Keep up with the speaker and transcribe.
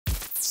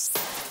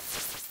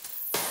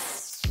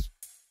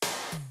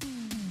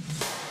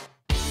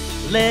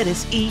let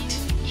us eat.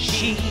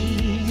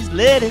 She's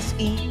let us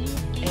eat.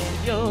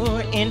 And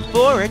you're in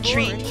for a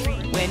treat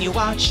when you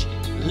watch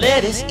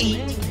Let Us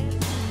Eat.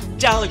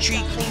 Dollar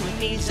Tree clean with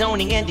me,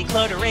 zoning and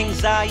decluttering.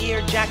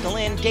 Zaire,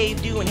 Jacqueline,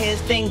 Dave doing his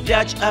thing.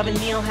 Dutch oven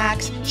meal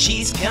hacks.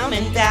 She's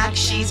coming back,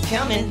 she's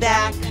coming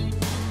back.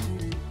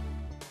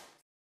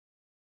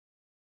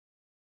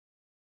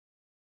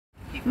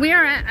 We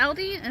are at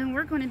Aldi and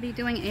we're going to be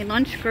doing a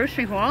lunch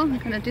grocery haul. We're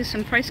going to do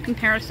some price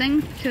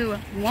comparison to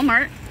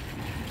Walmart.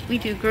 We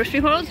do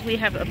grocery hauls. We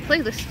have a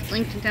playlist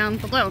linked down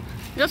below.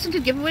 We also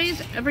do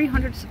giveaways every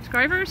 100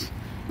 subscribers.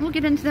 And we'll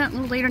get into that a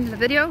little later in the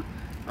video.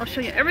 I'll show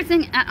you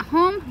everything at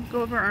home,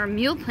 go over our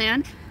meal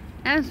plan,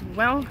 as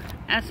well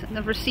as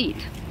the receipt.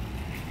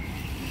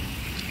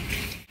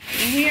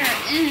 We are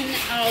in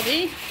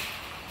Aldi,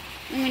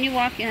 and when you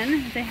walk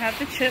in, they have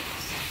the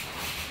chips.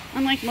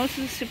 Unlike most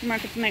of the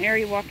supermarkets in my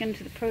area, you walk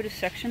into the produce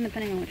section,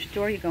 depending on which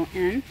door you go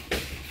in.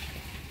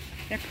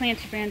 Their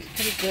Clancy brand's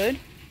pretty good,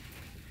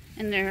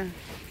 and they're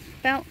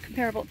about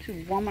comparable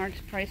to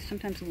Walmart's price,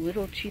 sometimes a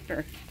little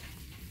cheaper.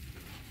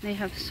 They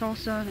have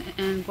salsa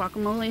and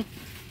guacamole,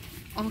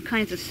 all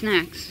kinds of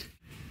snacks.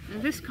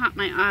 And this caught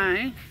my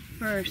eye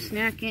for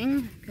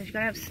snacking, because you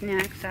gotta have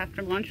snacks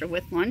after lunch or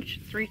with lunch.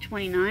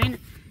 $3.29. And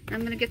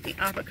I'm gonna get the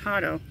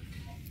avocado.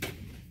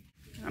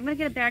 I'm gonna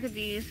get a bag of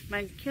these.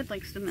 My kid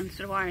likes them, and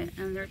so do I.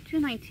 And they're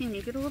 $2.19.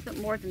 You get a little bit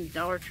more than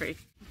Dollar Tree.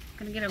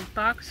 I'm gonna get a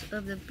box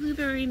of the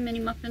blueberry mini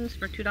muffins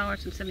for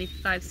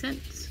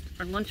 $2.75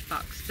 for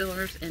lunchbox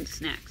fillers and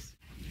snacks.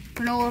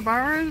 Granola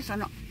bars,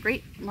 a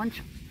great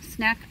lunch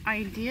snack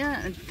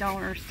idea,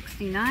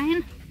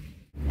 $1.69.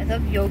 I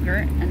love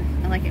yogurt,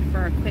 and I like it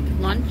for a quick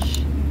lunch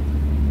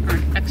or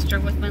an extra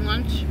with my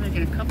lunch. I'm gonna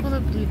get a couple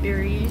of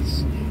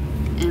blueberries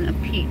and a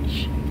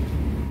peach.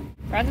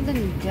 Rather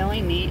than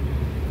deli meat,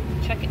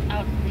 check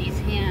out these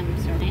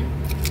hams, right?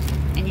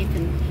 And you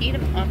can heat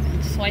them up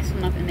and slice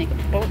them up and make a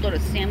boatload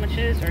of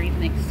sandwiches or even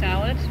make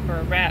salads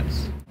for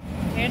wraps.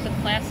 Here's a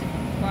classic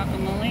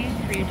guacamole,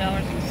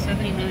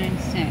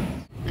 $3.79.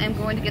 I'm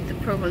going to get the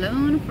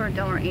provolone for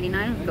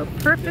 $1.89. It'll go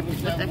perfect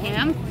with the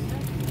ham.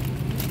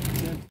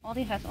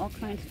 Aldi has all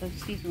kinds of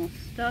seasonal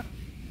stuff.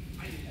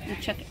 And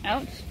check it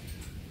out.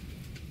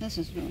 This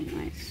is really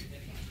nice.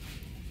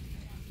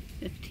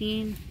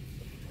 15.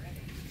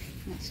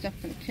 That stuff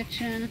for the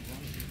kitchen.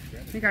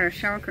 We got our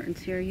shower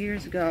curtains here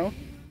years ago.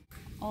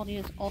 Aldi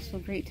is also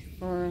great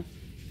for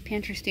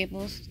pantry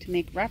staples to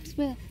make wraps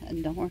with,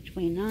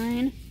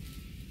 $1.29.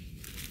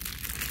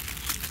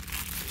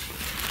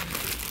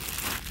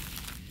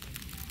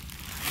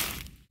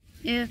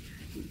 If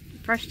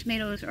fresh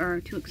tomatoes are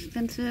too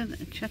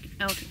expensive, check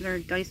out their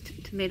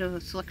diced tomato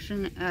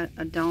selection at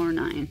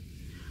 $1.09.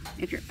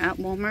 If you're at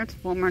Walmart's,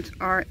 Walmart's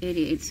are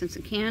 88 cents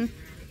a can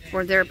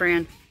for their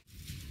brand.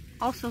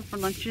 Also for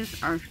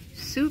lunches are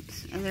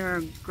soups, and they're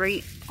a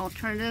great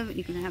alternative.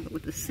 You can have it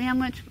with a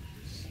sandwich,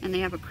 and they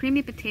have a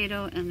creamy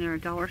potato, and they're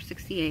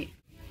 $1.68.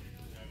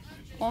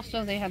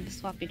 Also, they have the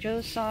Sloppy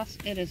Joe's sauce.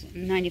 It is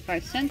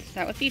 95 cents.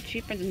 That would be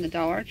cheaper than the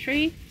Dollar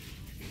Tree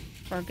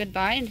for a good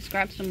buy, and just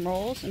grab some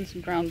rolls and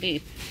some ground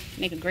beef.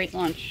 Make a great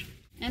lunch.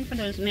 And for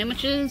those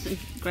sandwiches,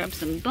 grab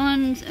some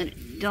buns at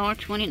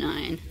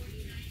 $1.29.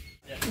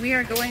 We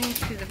are going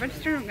to the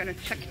register. I'm going to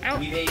check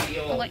out.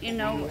 I'll let you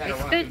know what I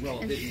spent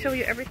and show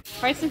you everything.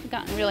 Prices have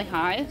gotten really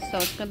high, so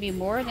it's going to be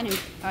more than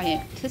I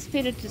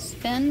anticipated to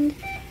spend,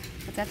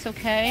 but that's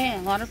okay.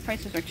 A lot of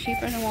prices are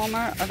cheaper than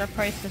Walmart. Other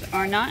prices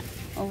are not.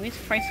 Always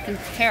price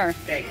compare.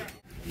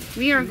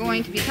 We are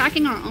going to be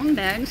packing our own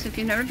bags. If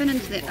you've never been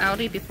into the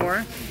Aldi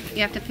before,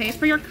 you have to pay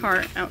for your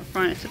cart out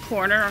front. It's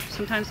 $0.25, or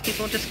sometimes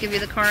people just give you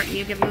the cart and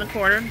you give them the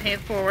 $0.25 and pay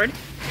it forward.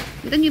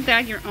 And then you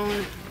bag your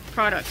own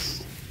products.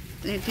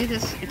 They do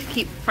this to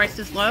keep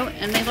prices low,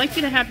 and they like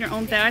you to have your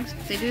own bags.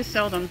 They do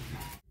sell them.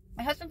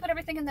 My husband put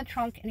everything in the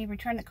trunk, and he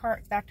returned the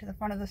cart back to the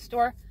front of the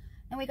store,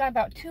 and we got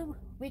about 2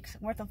 weeks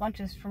worth of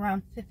lunches for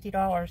around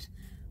 $50.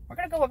 We're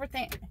going to go over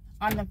everything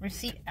on the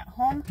receipt at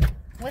home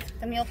with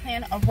the meal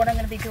plan of what I'm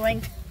going to be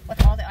doing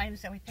with all the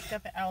items that we picked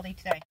up at Aldi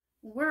today.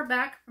 We're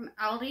back from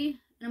Aldi.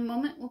 In a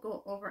moment, we'll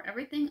go over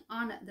everything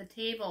on the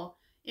table.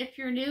 If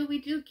you're new, we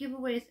do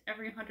giveaways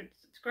every 100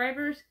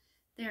 subscribers.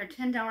 They are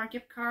 $10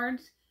 gift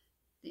cards.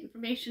 The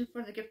information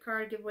for the gift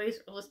card giveaways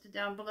are listed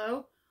down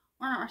below.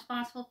 We're not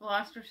responsible for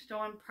lost or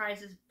stolen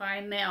prizes by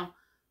mail.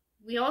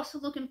 We also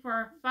looking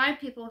for 5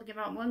 people to give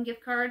out 1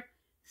 gift card.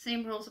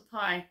 Same rules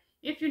apply.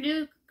 If you're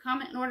new,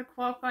 comment in order to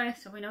qualify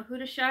so we know who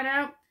to shout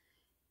out.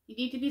 You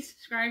need to be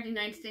subscribed to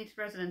United States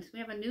residents. We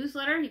have a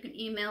newsletter. You can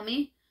email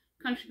me,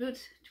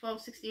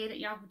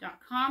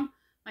 countryboots1268@yahoo.com.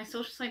 My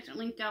social sites are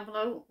linked down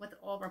below with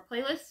all of our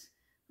playlists.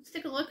 Let's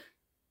take a look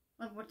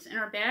at what's in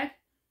our bag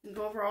and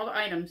go over all the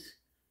items.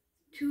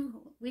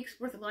 2 weeks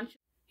worth of lunch.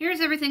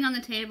 Here's everything on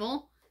the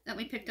table that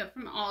we picked up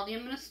from Aldi.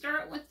 I'm going to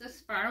start with the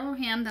spiral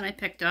ham that I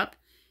picked up,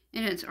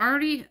 and it's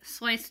already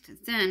sliced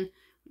thin,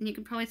 and you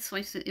can probably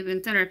slice it even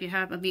thinner if you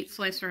have a meat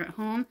slicer at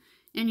home,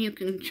 and you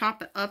can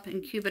chop it up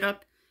and cube it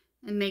up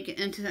and make it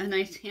into a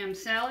nice ham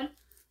salad,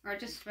 or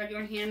just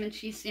regular ham and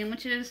cheese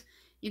sandwiches.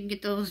 You can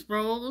get those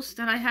rolls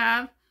that I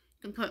have.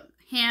 You can put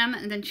ham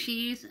and then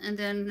cheese and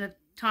then the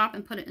top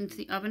and put it into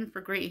the oven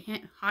for great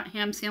hot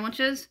ham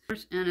sandwiches.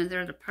 And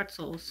they're the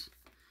pretzels.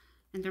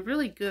 And they're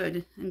really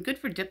good and good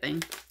for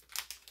dipping.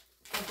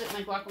 I'll dip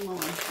my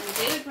guacamole. And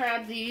David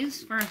grabbed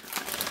these for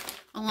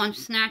a lunch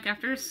snack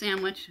after a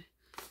sandwich.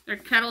 They're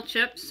kettle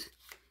chips.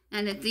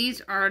 And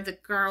these are the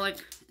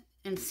garlic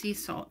and sea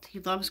salt. He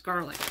loves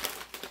garlic.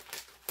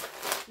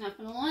 Now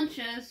for the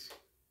lunches,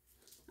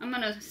 I'm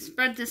going to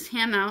spread this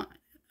ham out.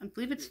 I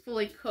believe it's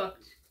fully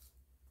cooked.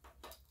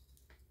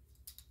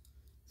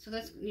 So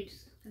that's going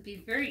to be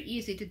very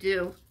easy to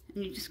do.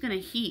 And you're just going to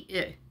heat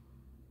it.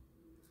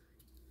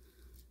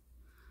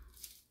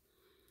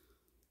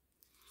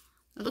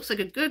 It looks like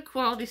a good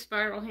quality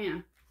spiral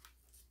ham.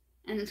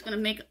 And it's going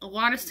to make a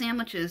lot of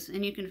sandwiches.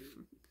 And you can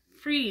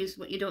freeze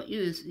what you don't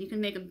use. You can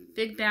make a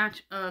big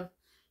batch of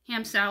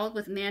ham salad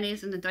with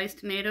mayonnaise and the diced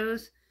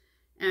tomatoes.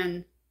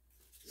 And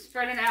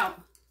spread it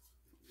out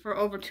for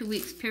over 2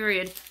 weeks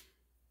period.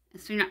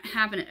 And so you're not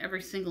having it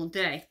every single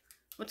day.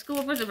 Let's go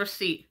over the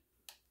receipt.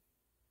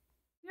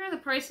 Here are the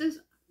prices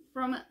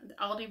from the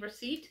Aldi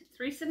receipt.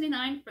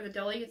 $3.79 for the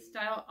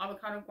deli-style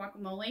avocado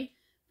guacamole.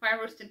 5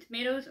 roasted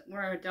tomatoes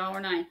were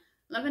 $1.09.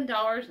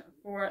 $11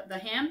 for the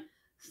ham.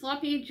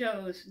 Sloppy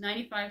Joe's,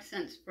 95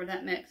 cents for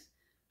that mix.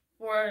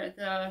 For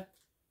the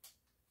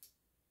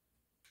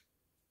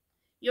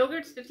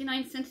yogurts,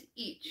 59 cents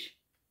each.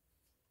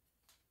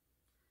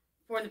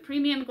 For the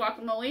premium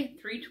guacamole,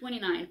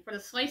 $3.29. For the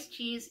sliced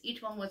cheese,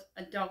 each one was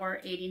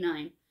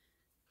 $1.89.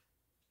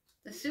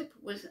 The soup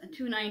was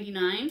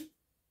 $2.99.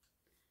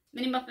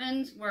 Mini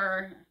muffins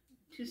were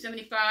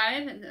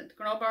 $2.75, and the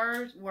granola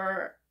bars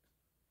were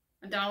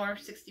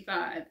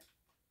 $1.65.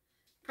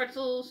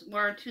 Pretzels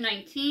were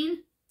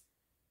 $2.19.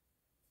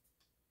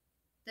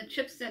 The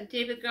chips that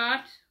David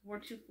got were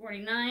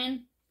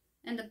 $2.49,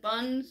 and the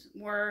buns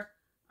were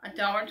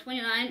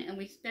 $1.29, and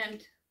we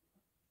spent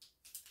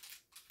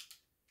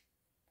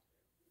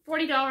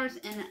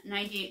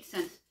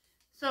 $40.98.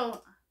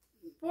 So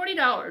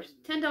 $40,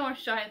 $10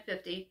 shy of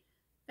 $50.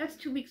 That's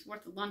 2 weeks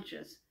worth of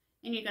lunches.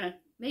 And you're going to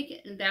make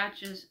it in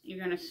batches. You're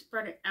going to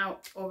spread it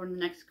out over the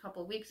next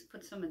couple of weeks.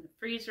 Put some in the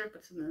freezer,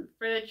 put some in the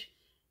fridge.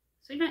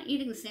 So you're not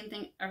eating the same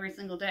thing every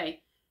single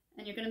day.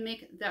 And you're going to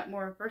make that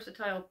more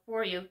versatile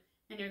for you.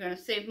 And you're going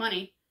to save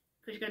money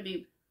because you're going to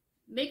be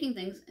making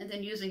things and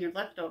then using your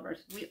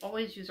leftovers. We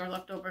always use our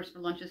leftovers for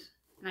lunches.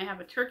 And I have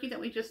a turkey that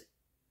we just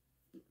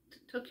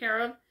took care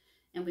of.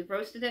 And we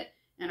roasted it.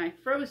 And I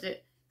froze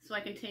it so I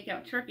can take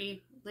out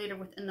turkey later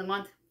within the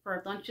month for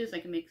our lunches. I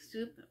can make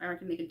soup or I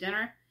can make a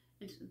dinner.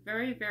 It's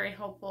very, very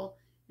helpful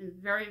and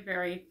very,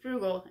 very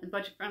frugal and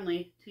budget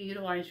friendly to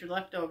utilize your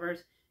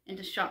leftovers and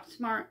to shop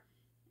smart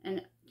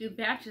and do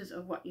batches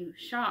of what you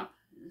shop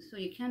so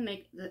you can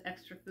make the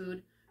extra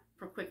food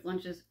for quick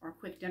lunches or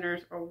quick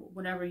dinners or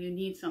whatever you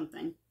need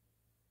something.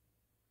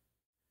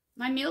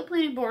 My meal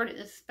planning board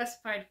is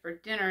specified for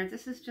dinner.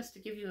 This is just to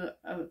give you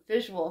a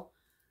visual.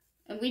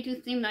 And we do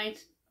theme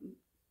nights.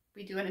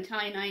 We do an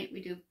Italian night.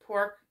 We do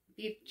pork,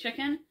 beef,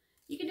 chicken.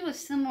 You can do a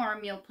similar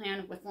meal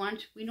plan with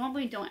lunch. We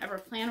normally don't ever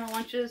plan our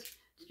lunches.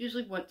 It's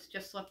usually what's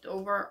just left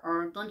over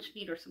or lunch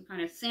meat or some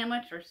kind of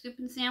sandwich or soup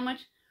and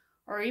sandwich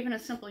or even a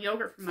simple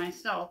yogurt for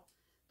myself.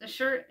 The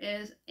shirt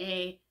is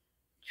a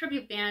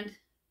tribute band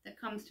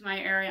that comes to my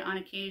area on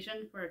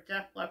occasion for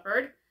Def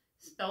Leppard,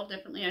 spelled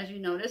differently as you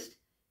noticed,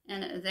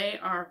 and they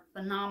are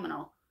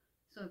phenomenal.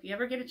 So if you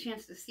ever get a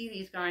chance to see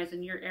these guys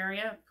in your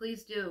area,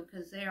 please do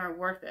because they are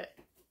worth it.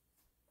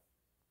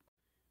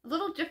 A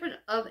little different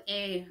of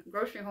a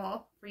grocery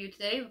haul for you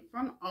today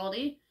from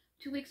Aldi.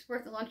 2 weeks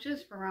worth of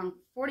lunches for around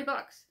 40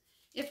 bucks.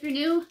 If you're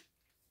new,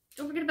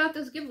 don't forget about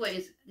those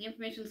giveaways. The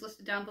information is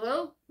listed down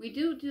below. We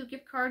do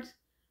gift cards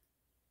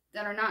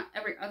that are not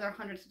every other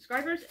 100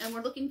 subscribers, and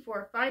we're looking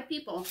for 5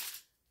 people.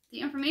 The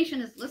information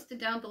is listed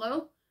down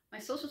below. My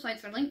social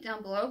sites are linked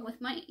down below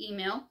with my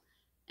email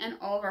and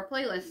all of our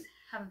playlists.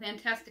 Have a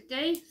fantastic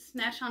day.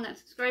 Smash on that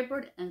subscribe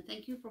button, and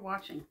thank you for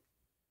watching.